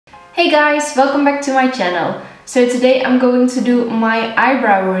Hey guys, welcome back to my channel. So today I'm going to do my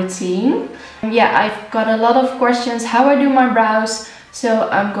eyebrow routine. Yeah, I've got a lot of questions how I do my brows, so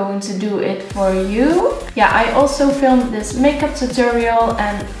I'm going to do it for you. Yeah, I also filmed this makeup tutorial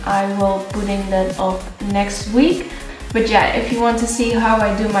and I will put in that up next week. But yeah, if you want to see how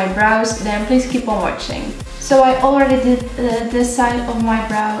I do my brows, then please keep on watching. So I already did this side of my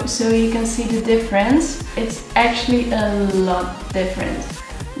brow, so you can see the difference. It's actually a lot different.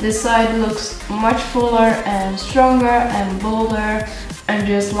 This side looks much fuller and stronger and bolder and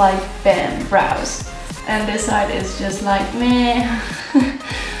just like bam, brows. And this side is just like meh,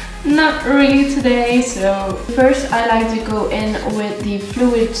 not really today. So first I like to go in with the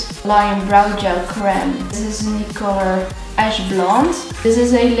Fluidline Brow Gel Creme. This is in the color Ash Blonde. This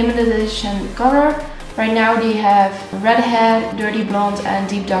is a limited edition color. Right now they have redhead, dirty blonde and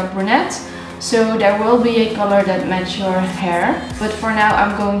deep dark brunette. So there will be a color that matches your hair, but for now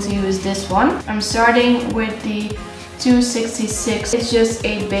I'm going to use this one. I'm starting with the 266. It's just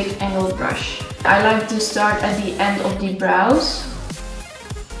a big angled brush. I like to start at the end of the brows.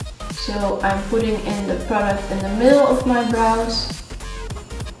 So I'm putting in the product in the middle of my brows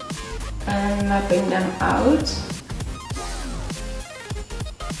and mapping them out.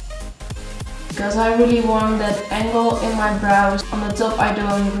 Because I really want that angle in my brows. On the top I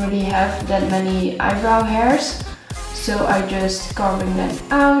don't really have that many eyebrow hairs, so I just carving them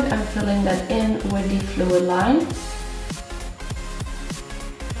out and filling that in with the Fluidline.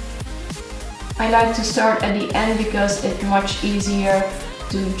 I like to start at the end because it's much easier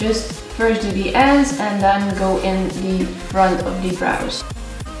to just first do the ends and then go in the front of the brows.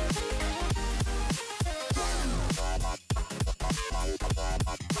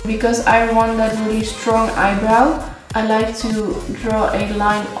 Because I want that really strong eyebrow, I like to draw a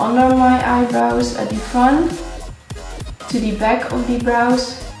line under my eyebrows at the front, to the back of the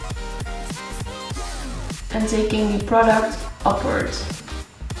brows, and taking the product upwards.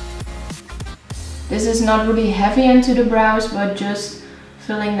 This is not really heavy into the brows, but just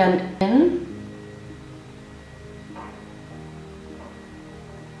filling them in.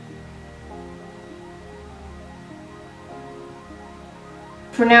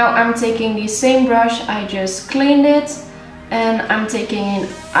 For now I'm taking the same brush, I just cleaned it, and I'm taking in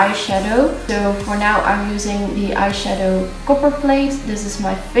eyeshadow. So for now I'm using the eyeshadow Copperplate. This is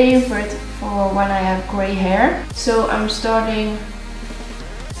my favorite for when I have gray hair. So I'm starting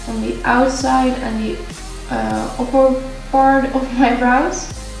on the outside and the upper part of my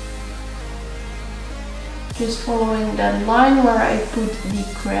brows. Just following that line where I put the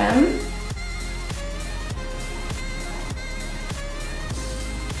creme.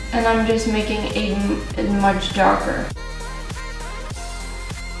 And I'm just making it much darker.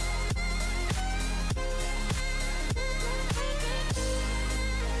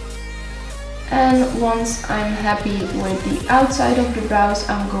 And once I'm happy with the outside of the brows,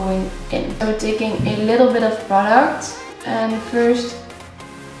 I'm going in. So taking a little bit of product and first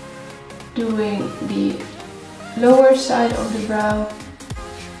doing the lower side of the brow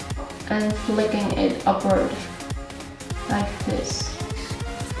and flicking it upward like this.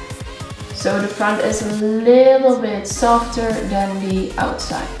 So the front is a little bit softer than the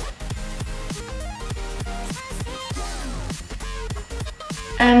outside.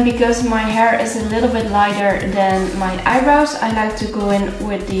 And because my hair is a little bit lighter than my eyebrows, I like to go in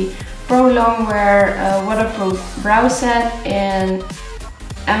with the Pro Longwear Waterproof Brow Set in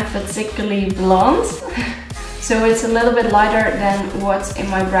Emphatically Blonde. So it's a little bit lighter than what's in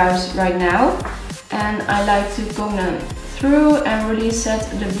my brows right now. And I like to comb them through and really set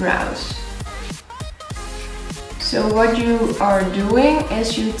the brows. So what you are doing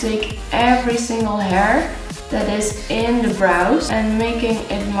is you take every single hair that is in the brows and making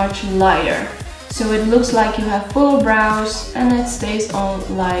it much lighter. So it looks like you have full brows and it stays on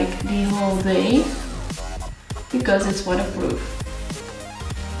like the whole day because it's waterproof.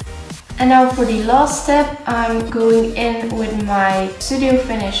 And now for the last step, I'm going in with my Studio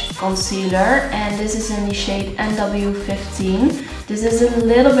Finish Concealer, and this is in the shade NW15. This is a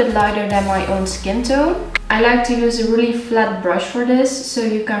little bit lighter than my own skin tone. I like to use a really flat brush for this, so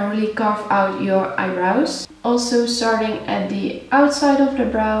you can really carve out your eyebrows. Also starting at the outside of the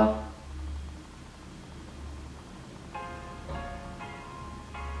brow.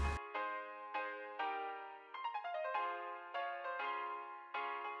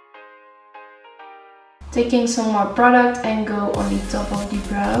 Taking some more product and go on the top of the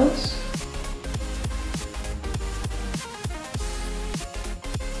brows.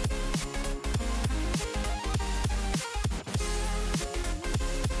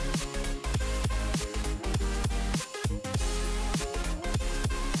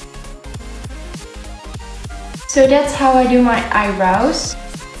 So that's how I do my eyebrows.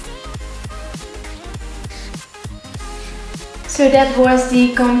 So that was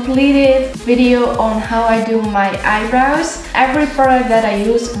the completed video on how I do my eyebrows. Every product that I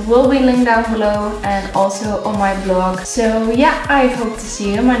use will be linked down below and also on my blog. So yeah, I hope to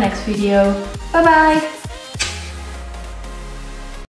see you in my next video. Bye bye!